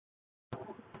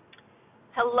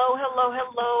Hello, hello,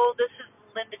 hello. This is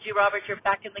Linda G. Roberts. You're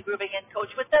back in the Groove Again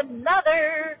Coach with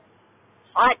another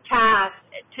podcast.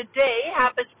 Today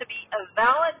happens to be a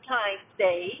Valentine's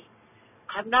Day.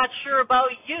 I'm not sure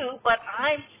about you, but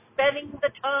I'm spending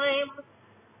the time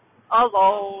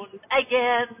alone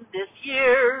again this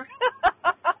year.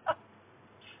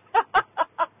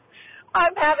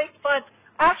 I'm having fun.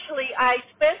 Actually, I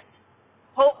spent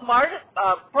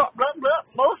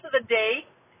most of the day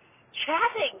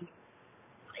chatting.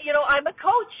 You know, I'm a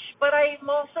coach, but I'm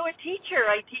also a teacher.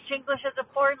 I teach English as a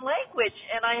foreign language,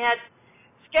 and I had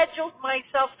scheduled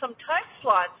myself some time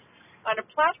slots on a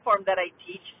platform that I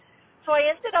teach. So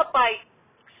I ended up by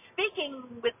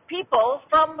speaking with people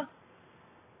from,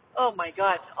 oh my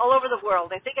God, all over the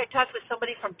world. I think I talked with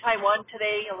somebody from Taiwan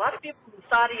today, a lot of people from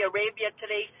Saudi Arabia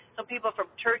today, some people from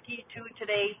Turkey too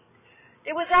today.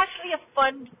 It was actually a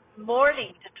fun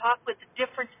morning to talk with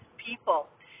different people.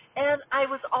 And I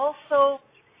was also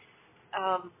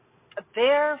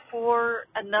there for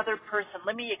another person.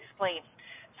 Let me explain.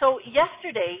 So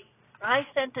yesterday, I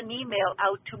sent an email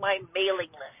out to my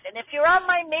mailing list. And if you're on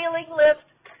my mailing list,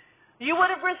 you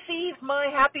would have received my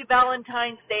Happy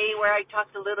Valentine's Day where I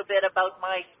talked a little bit about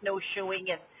my snowshoeing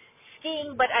and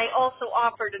skiing, but I also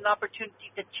offered an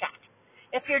opportunity to chat.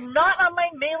 If you're not on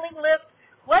my mailing list,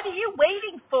 what are you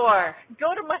waiting for?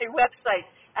 Go to my website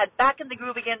at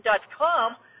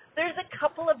backinthegrooveagain.com. There's a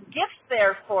couple of gifts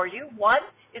there for you. One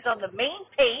is on the main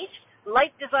page,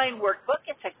 Life Design Workbook.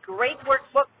 It's a great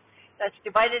workbook that's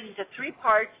divided into 3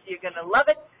 parts. You're going to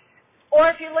love it. Or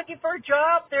if you're looking for a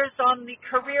job, there's on the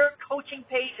career coaching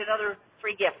page another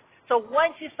free gift. So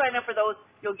once you sign up for those,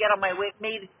 you'll get on my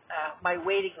waiting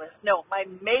list. No, my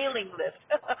mailing list.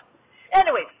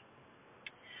 Anyway,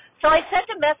 so I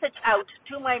sent a message out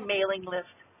to my mailing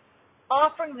list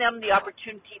offering them the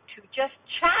opportunity to just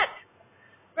chat.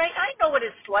 Right, I know what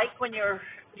it's like when you're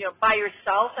by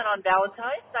yourself and on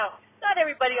Valentine's. Now, not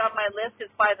everybody on my list is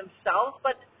by themselves,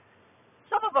 but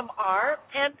some of them are.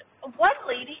 And one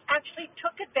lady actually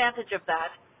took advantage of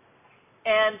that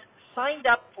and signed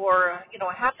up for a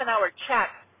half an hour chat.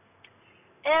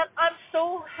 And I'm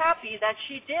so happy that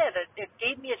she did. It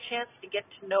gave me a chance to get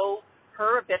to know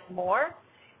her a bit more.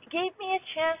 It gave me a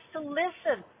chance to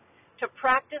listen, to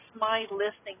practice my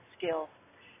listening skills.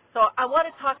 So I want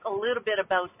to talk a little bit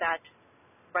about that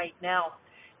right now.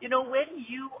 When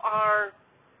you are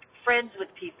friends with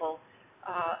people,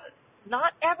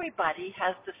 not everybody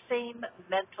has the same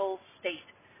mental state.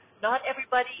 Not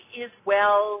everybody is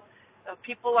well.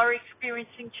 People are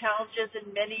experiencing challenges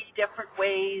in many different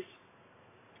ways.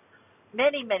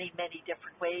 Many, many, many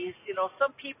different ways.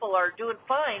 Some people are doing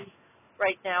fine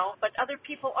right now, but other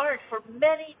people aren't for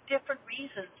many different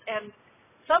reasons. And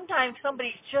sometimes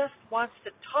somebody just wants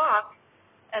to talk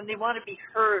and they want to be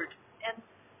heard. And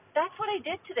that's what I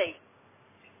did today.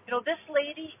 This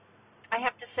lady, I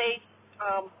have to say,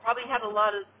 probably had a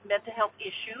lot of mental health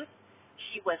issues.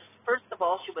 First of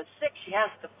all, she was sick. She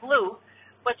has the flu,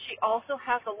 but she also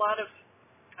has a lot of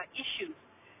issues.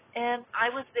 And I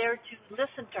was there to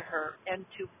listen to her and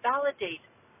to validate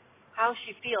how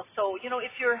she feels. So,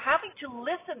 if you're having to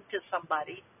listen to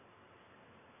somebody,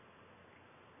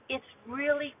 it's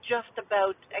really just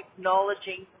about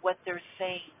acknowledging what they're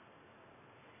saying.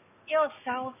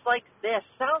 Sounds like this.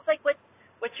 Sounds like what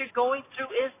you're going through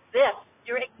is this.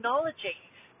 You're acknowledging.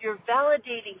 You're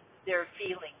validating their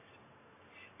feelings.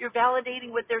 You're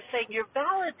validating what they're saying. You're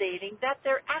validating that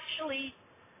they're actually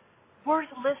worth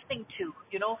listening to.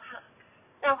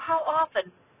 Now, how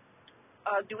often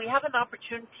do we have an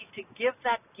opportunity to give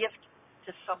that gift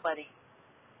to somebody?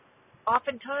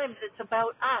 Oftentimes, it's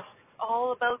about us. It's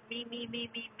all about me, me, me,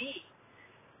 me, me.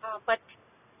 But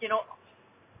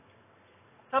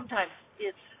sometimes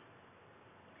it's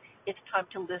time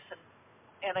to listen.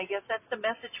 And I guess that's the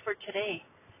message for today.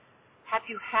 Have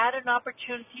you had an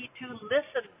opportunity to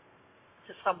listen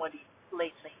to somebody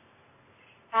lately?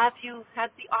 Have you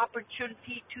had the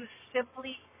opportunity to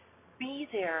simply be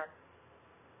there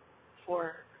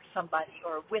for somebody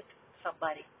or with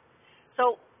somebody?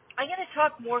 So I'm going to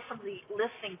talk more from the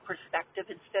listening perspective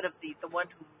instead of the one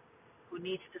who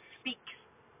needs to speak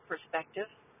perspective.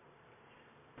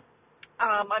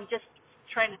 I'm just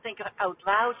trying to think out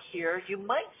loud here. You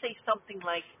might say something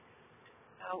like,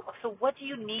 so what do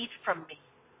you need from me?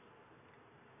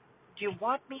 Do you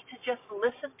want me to just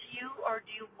listen to you, or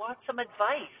do you want some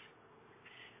advice?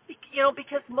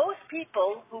 Because most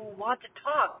people who want to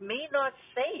talk may not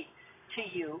say to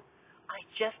you, I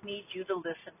just need you to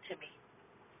listen to me.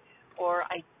 Or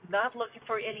I'm not looking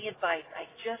for any advice. I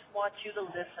just want you to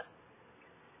listen.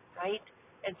 Right?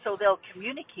 And so they'll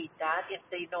communicate that if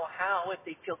they know how, if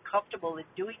they feel comfortable in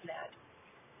doing that.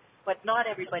 but not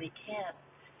everybody can.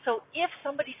 So if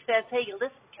somebody says, hey,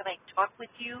 listen, can I talk with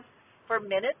you for a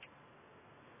minute?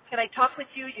 Can I talk with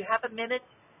you? You have a minute?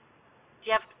 Do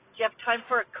you have time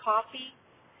for a coffee?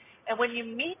 And when you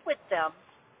meet with them,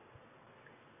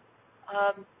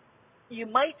 you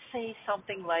might say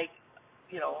something like,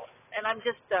 and I'm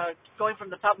just going from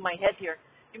the top of my head here.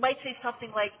 You might say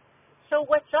something like, so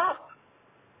what's up?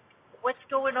 What's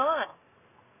going on?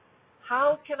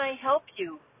 How can I help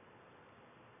you?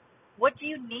 What do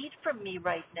you need from me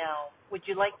right now? Would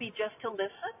you like me just to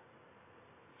listen?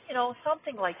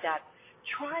 Something like that.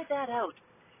 Try that out.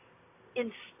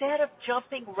 Instead of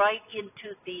jumping right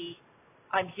into the,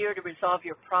 I'm here to resolve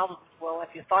your problems. Well,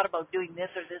 have you thought about doing this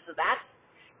or this or that?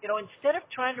 Instead of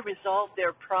trying to resolve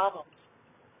their problems,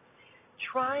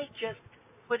 try just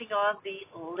putting on the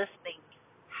listening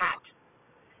hat.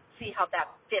 See how that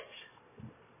fits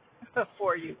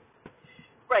for you.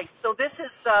 Right, so this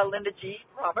is Linda G.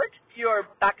 Robert, your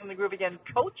Back in the Groove Again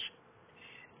coach.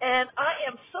 And I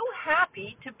am so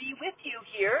happy to be with you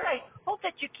here. I hope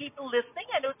that you keep listening.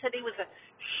 I know today was a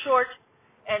short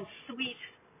and sweet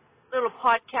little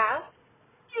podcast.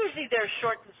 Usually they're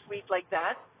short and sweet like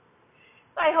that.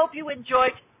 I hope you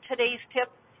enjoyed today's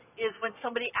tip is when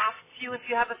somebody asks you if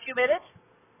you have a few minutes,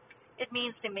 it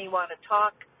means they may want to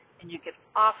talk, and you can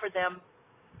offer them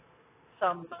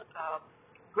some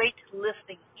great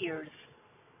listening ears.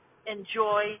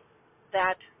 Enjoy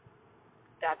that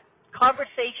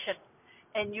conversation,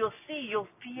 and you'll feel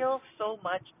so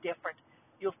much different.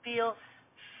 You'll feel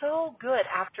so good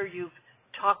after you've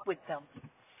talked with them.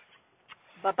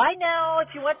 Bye-bye now.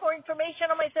 If you want more information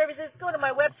on my services, go to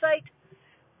my website,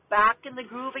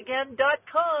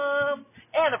 backinthegrooveagain.com.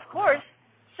 And, of course,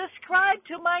 subscribe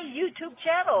to my YouTube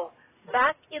channel,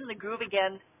 Back in the Groove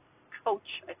Again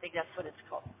Coach. I think that's what it's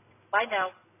called. Bye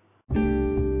now.